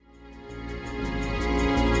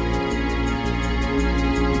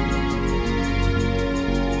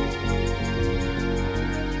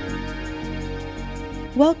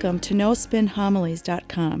Welcome to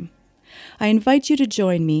nospinhomilies.com. I invite you to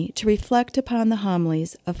join me to reflect upon the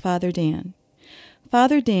homilies of Father Dan.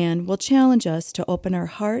 Father Dan will challenge us to open our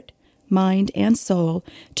heart, mind, and soul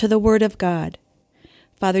to the Word of God.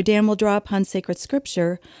 Father Dan will draw upon sacred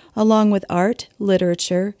scripture along with art,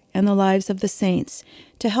 literature, and the lives of the saints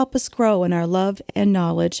to help us grow in our love and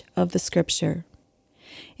knowledge of the scripture.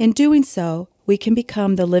 In doing so, we can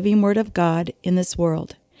become the living Word of God in this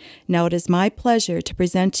world. Now it is my pleasure to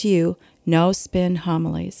present to you No Spin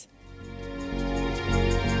Homilies.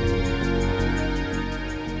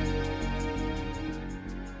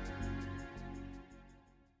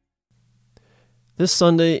 This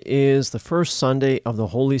Sunday is the first Sunday of the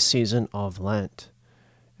holy season of Lent,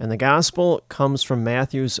 and the Gospel comes from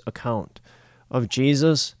Matthew's account of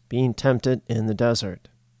Jesus being tempted in the desert.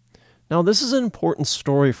 Now, this is an important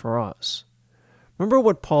story for us. Remember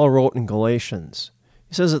what Paul wrote in Galatians.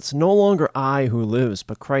 He says, "It's no longer I who lives,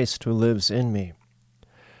 but Christ who lives in me."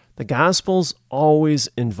 The Gospels always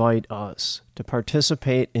invite us to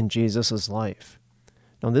participate in Jesus' life.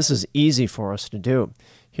 Now, this is easy for us to do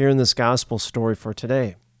here in this Gospel story for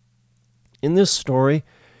today. In this story,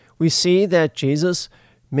 we see that Jesus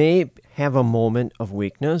may have a moment of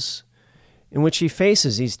weakness in which he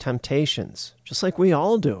faces these temptations, just like we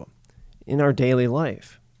all do in our daily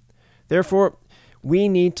life. Therefore, we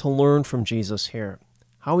need to learn from Jesus here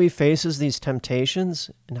how he faces these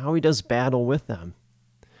temptations and how he does battle with them.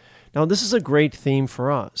 Now, this is a great theme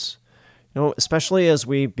for us, especially as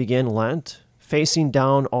we begin Lent, facing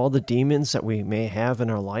down all the demons that we may have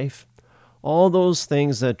in our life, all those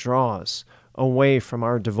things that draw us away from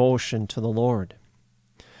our devotion to the Lord.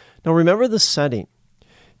 Now, remember the setting.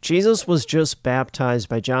 Jesus was just baptized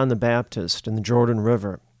by John the Baptist in the Jordan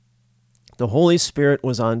River. The Holy Spirit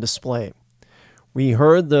was on display. We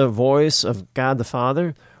heard the voice of God the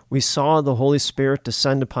Father. We saw the Holy Spirit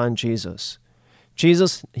descend upon Jesus.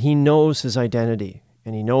 Jesus, he knows his identity,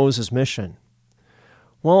 and he knows his mission.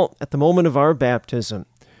 Well, at the moment of our baptism,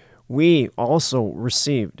 we also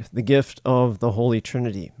received the gift of the Holy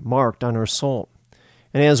Trinity, marked on our soul.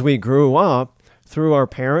 And as we grew up, through our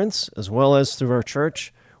parents, as well as through our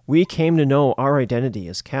church, we came to know our identity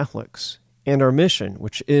as Catholics, and our mission,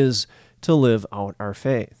 which is to live out our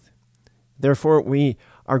faith. Therefore, we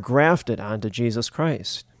are grafted onto Jesus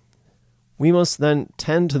Christ. We must then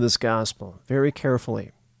tend to this gospel very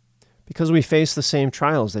carefully because we face the same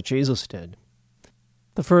trials that Jesus did.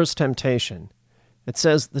 The first temptation, it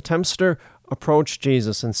says, the tempter approached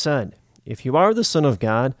Jesus and said, "If you are the Son of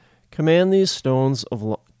God, command these stones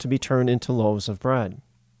to be turned into loaves of bread."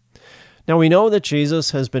 Now we know that Jesus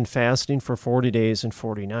has been fasting for 40 days and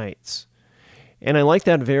 40 nights. And I like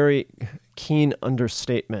that very keen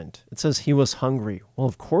understatement. It says he was hungry. Well,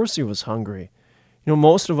 of course he was hungry.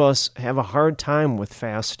 Most of us have a hard time with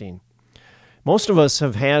fasting. Most of us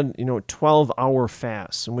have had, 12-hour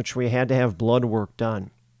fasts in which we had to have blood work done.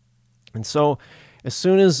 And so as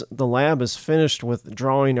soon as the lab is finished with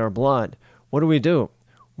drawing our blood, what do?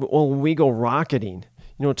 Well, we go rocketing,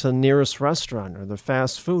 to the nearest restaurant or the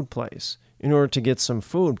fast food place in order to get some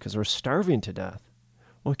food because we're starving to death.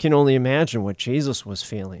 We can only imagine what Jesus was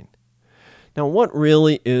feeling. Now, what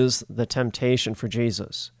really is the temptation for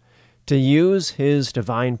Jesus? To use his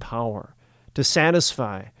divine power to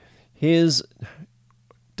satisfy his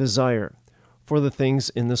desire for the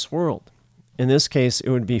things in this world. In this case,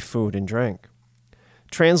 it would be food and drink.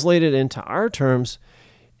 Translated into our terms,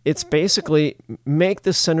 it's basically make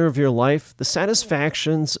the center of your life the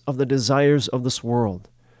satisfactions of the desires of this world.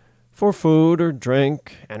 For food or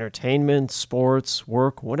drink, entertainment, sports,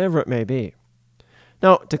 work, whatever it may be.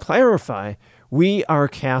 Now, to clarify, we are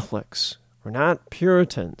Catholics. We're not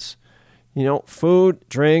Puritans. Food,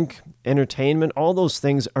 drink, entertainment, all those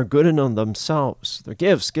things are good in themselves. They're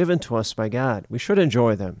gifts given to us by God. We should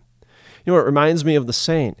enjoy them. It reminds me of the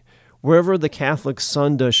saying, wherever the Catholic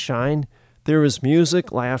sun does shine, there is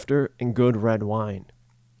music, laughter, and good red wine.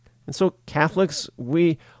 And so Catholics,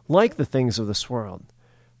 we like the things of this world.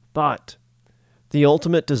 But the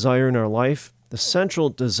ultimate desire in our life, the central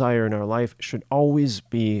desire in our life, should always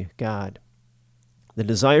be God. The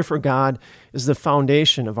desire for God is the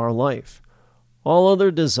foundation of our life. All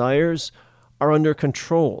other desires are under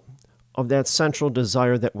control of that central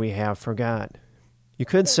desire that we have for God. You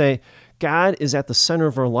could say God is at the center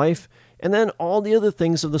of our life, and then all the other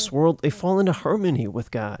things of this world, they fall into harmony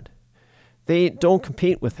with God. They don't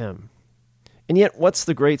compete with him. And yet, what's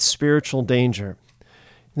the great spiritual danger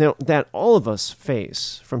that all of us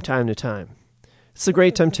face from time to time? It's the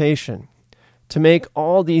great temptation to make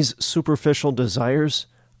all these superficial desires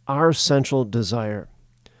our central desire.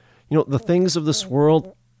 The things of this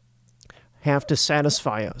world have to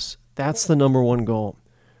satisfy us. That's the number one goal.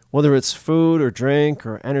 Whether it's food or drink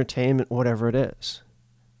or entertainment, whatever it is.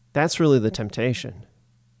 That's really the temptation.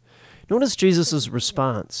 Notice Jesus'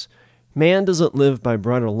 response. Man doesn't live by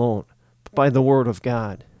bread alone, but by the word of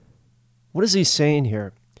God. What is he saying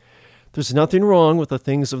here? There's nothing wrong with the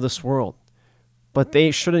things of this world, but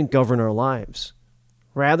they shouldn't govern our lives.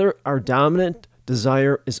 Rather, our dominant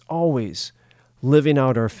desire is always living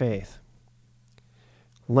out our faith.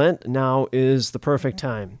 Lent now is the perfect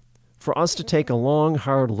time for us to take a long,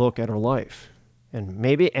 hard look at our life and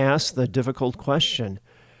maybe ask the difficult question,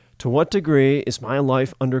 to what degree is my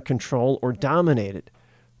life under control or dominated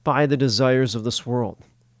by the desires of this world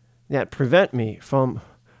that prevent me from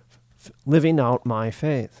living out my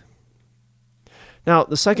faith? Now,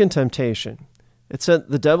 the second temptation, it said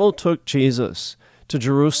the devil took Jesus to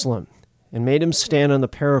Jerusalem and made him stand on the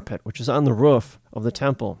parapet, which is on the roof of the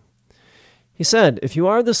temple. He said, if you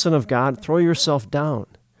are the Son of God, throw yourself down.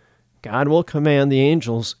 God will command the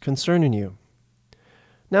angels concerning you.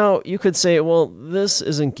 Now, you could say, well, this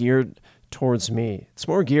isn't geared towards me. It's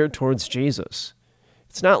more geared towards Jesus.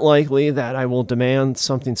 It's not likely that I will demand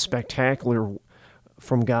something spectacular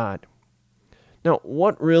from God. Now,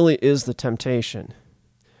 what really is the temptation?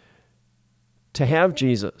 To have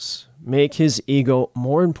Jesus make his ego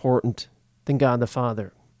more important than God the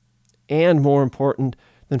Father, and more important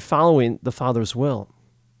than following the Father's will.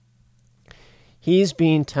 He's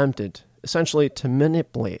being tempted, essentially, to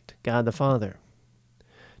manipulate God the Father.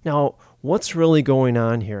 Now, what's really going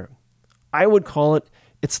on here? I would call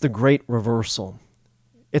it's the great reversal.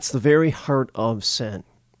 It's the very heart of sin.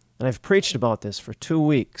 And I've preached about this for 2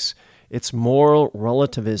 weeks. It's moral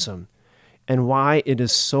relativism and why it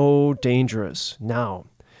is so dangerous now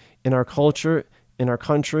in our culture, in our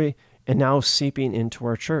country, and now seeping into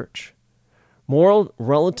our church. Moral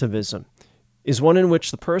relativism is one in which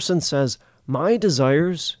the person says, my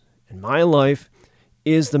desires and my life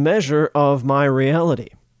is the measure of my reality,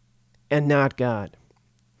 and not God.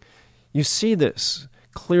 You see this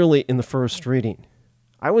clearly in the first reading.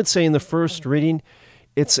 I would say in the first reading,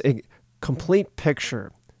 it's a complete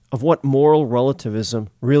picture of what moral relativism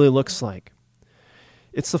really looks like.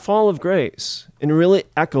 It's the fall of grace, and really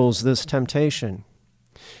echoes this temptation.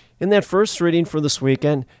 In that first reading for this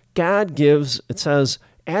weekend, God gives, it says,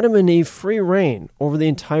 Adam and Eve free reign over the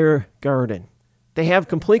entire garden. They have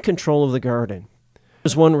complete control of the garden.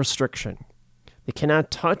 There's one restriction. They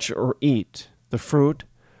cannot touch or eat the fruit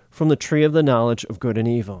from the tree of the knowledge of good and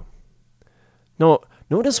evil. Now,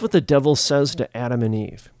 notice what the devil says to Adam and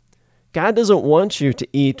Eve. God doesn't want you to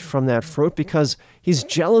eat from that fruit because he's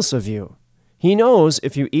jealous of you. He knows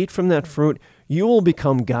if you eat from that fruit, you will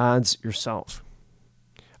become gods yourself,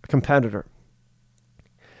 a competitor.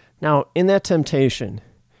 Now, in that temptation,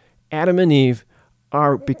 Adam and Eve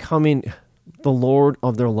are becoming the Lord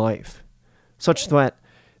of their life, such that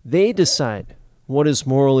they decide what is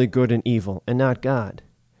morally good and evil and not God.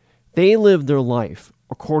 They live their life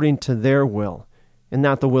according to their will and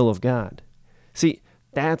not the will of God. See,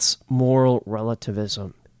 that's moral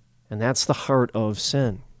relativism, and that's the heart of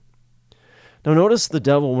sin. Now notice the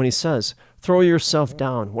devil when he says, throw yourself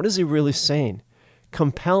down. What is he really saying?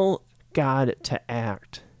 Compel God to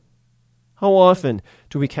act. How often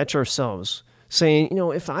do we catch ourselves saying,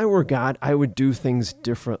 if I were God, I would do things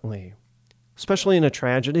differently, especially in a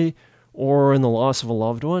tragedy or in the loss of a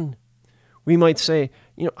loved one? We might say,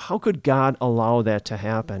 how could God allow that to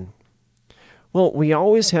happen? Well, we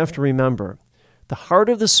always have to remember the heart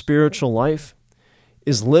of the spiritual life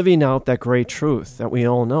is living out that great truth that we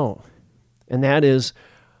all know. And that is,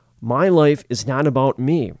 my life is not about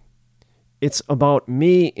me. It's about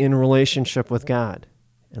me in relationship with God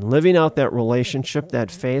and living out that relationship,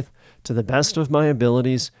 that faith, to the best of my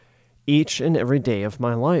abilities each and every day of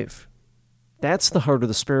my life. That's the heart of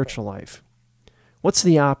the spiritual life. What's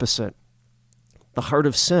the opposite? The heart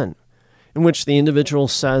of sin, in which the individual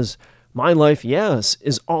says, my life, yes,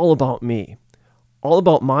 is all about me, all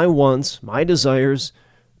about my wants, my desires,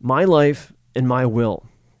 my life, and my will.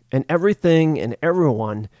 And everything and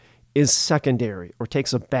everyone is secondary or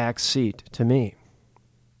takes a back seat to me.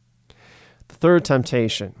 The third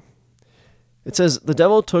temptation, it says, the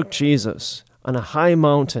devil took Jesus on a high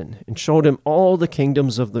mountain and showed him all the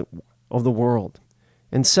kingdoms of the world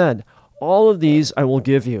and said, all of these I will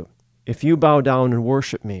give you if you bow down and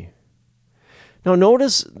worship me. Now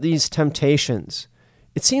notice these temptations.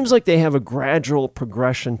 It seems like they have a gradual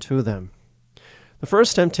progression to them. The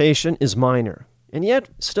first temptation is minor, and yet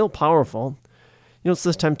still powerful. It's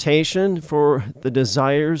the temptation for the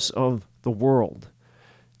desires of the world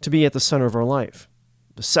to be at the center of our life.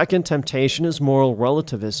 The second temptation is moral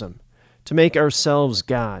relativism, to make ourselves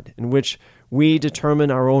God, in which We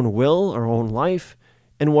determine our own will, our own life,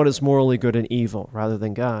 and what is morally good and evil rather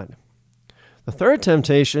than God. The third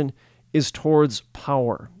temptation is towards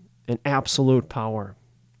power, and absolute power.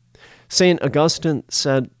 St. Augustine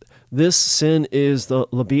said, this sin is the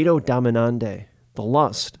libido dominandi, the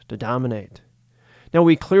lust to dominate. Now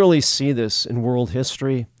we clearly see this in world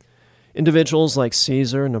history. Individuals like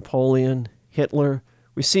Caesar, Napoleon, Hitler,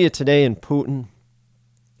 we see it today in Putin.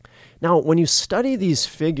 Now, when you study these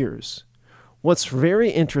figures, what's very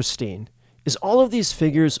interesting is all of these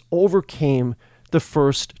figures overcame the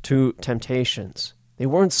first two temptations. They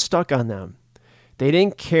weren't stuck on them. They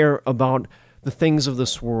didn't care about the things of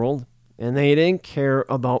this world, and they didn't care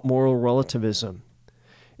about moral relativism.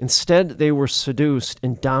 Instead, they were seduced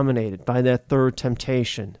and dominated by that third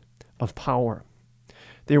temptation of power.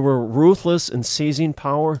 They were ruthless in seizing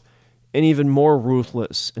power and even more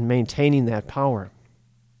ruthless in maintaining that power.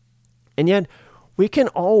 And yet, we can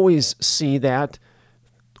always see that,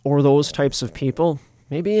 or those types of people,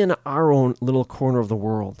 maybe in our own little corner of the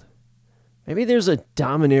world. Maybe there's a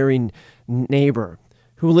domineering neighbor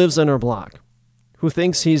who lives on our block, who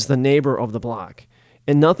thinks he's the neighbor of the block,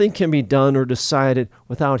 and nothing can be done or decided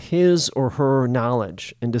without his or her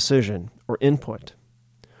knowledge and decision or input.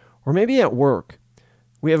 Or maybe at work,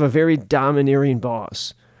 we have a very domineering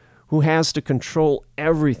boss who has to control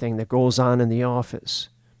everything that goes on in the office.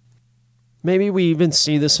 Maybe we even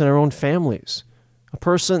see this in our own families. A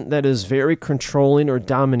person that is very controlling or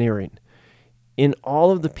domineering in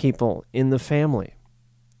all of the people in the family.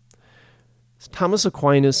 Thomas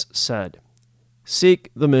Aquinas said, seek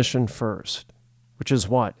the mission first, which is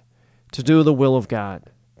what? To do the will of God,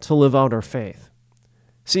 to live out our faith.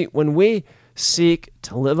 See, when we seek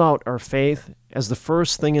to live out our faith as the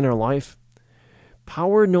first thing in our life,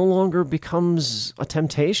 power no longer becomes a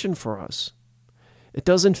temptation for us. It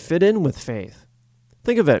doesn't fit in with faith.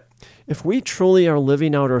 Think of it. If we truly are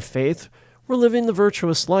living out our faith, we're living the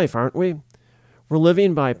virtuous life, aren't we? We're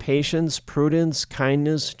living by patience, prudence,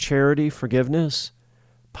 kindness, charity, forgiveness.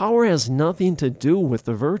 Power has nothing to do with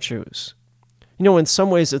the virtues. You know, in some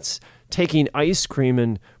ways it's taking ice cream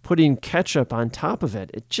and putting ketchup on top of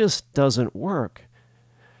it. It just doesn't work.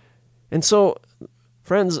 And so,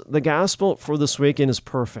 friends, the gospel for this weekend is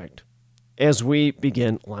perfect as we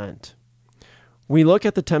begin Lent. We look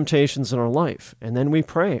at the temptations in our life, and then we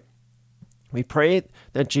pray. We pray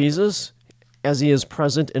that Jesus, as he is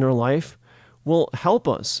present in our life, will help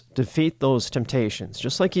us defeat those temptations,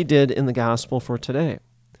 just like he did in the gospel for today.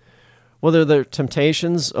 Whether they're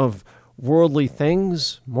temptations of worldly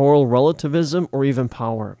things, moral relativism, or even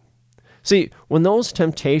power. See, when those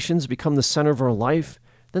temptations become the center of our life,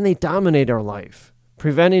 then they dominate our life,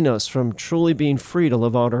 preventing us from truly being free to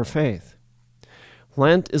live out our faith.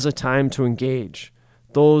 Lent is a time to engage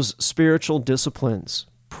those spiritual disciplines,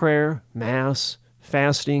 prayer, mass,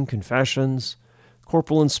 fasting, confessions,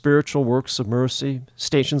 corporal and spiritual works of mercy,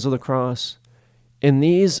 stations of the cross. In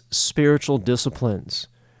these spiritual disciplines,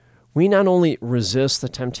 we not only resist the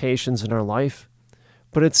temptations in our life,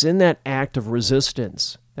 but it's in that act of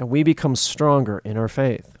resistance that we become stronger in our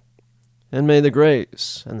faith. And may the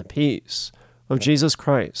grace and the peace of Jesus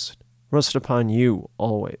Christ rest upon you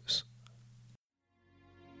always.